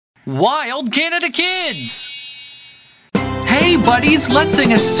Wild Canada Kids! Hey buddies, let's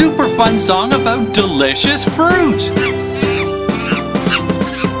sing a super fun song about delicious fruit!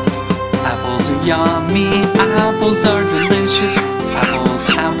 Apples are yummy, apples are delicious. Apples,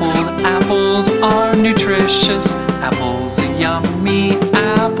 apples, apples are nutritious. Apples are yummy,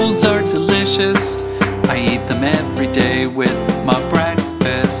 apples are delicious. I eat them every day with my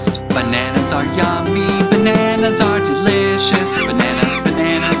breakfast. Bananas are yummy, bananas are delicious. Bananas,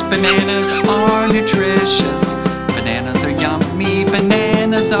 bananas, bananas are nutritious. Bananas are yummy,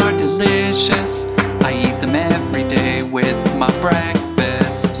 bananas are delicious. I eat them every day with my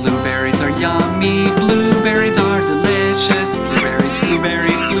breakfast. Blueberries are yummy, blueberries are delicious. Blueberries,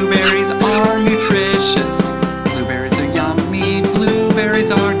 blueberries, blueberries are nutritious. Blueberries are yummy,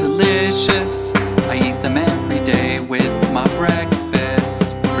 blueberries are delicious. I eat them every day with my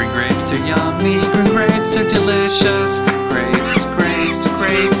breakfast. Green grapes are yummy, green grapes are delicious. Grapes, grapes,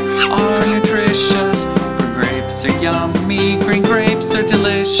 grapes are nutritious. Green grapes are yummy, green grapes are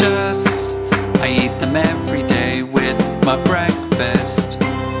delicious. I eat them every day with my breakfast.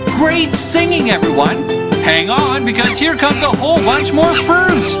 Great singing, everyone! Hang on, because here comes a whole bunch more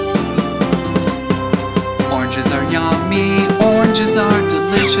fruit! Oranges are yummy, oranges are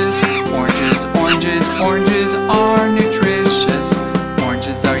delicious. Oranges, oranges, oranges are nutritious.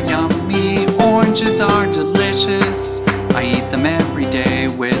 Oranges are yummy, oranges are delicious. I eat them every day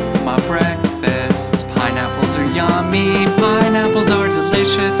with my breakfast. Pineapples are yummy, pineapples are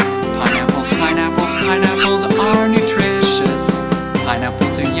delicious. Pineapples, pineapples, pineapples are nutritious.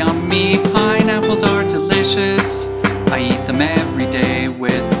 Pineapples are yummy, pineapples are delicious. I eat them every day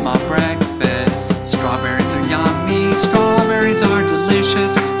with my breakfast. Strawberries are yummy, strawberries are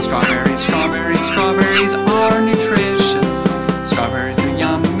delicious. Strawberries, strawberries, strawberries are nutritious. Strawberries are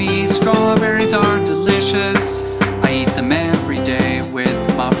yummy, strawberries are delicious. I eat them every day with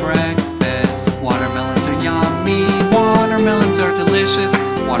my breakfast. Watermelons are yummy, watermelons are delicious.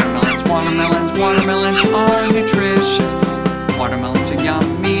 Watermelons, watermelons, watermelons are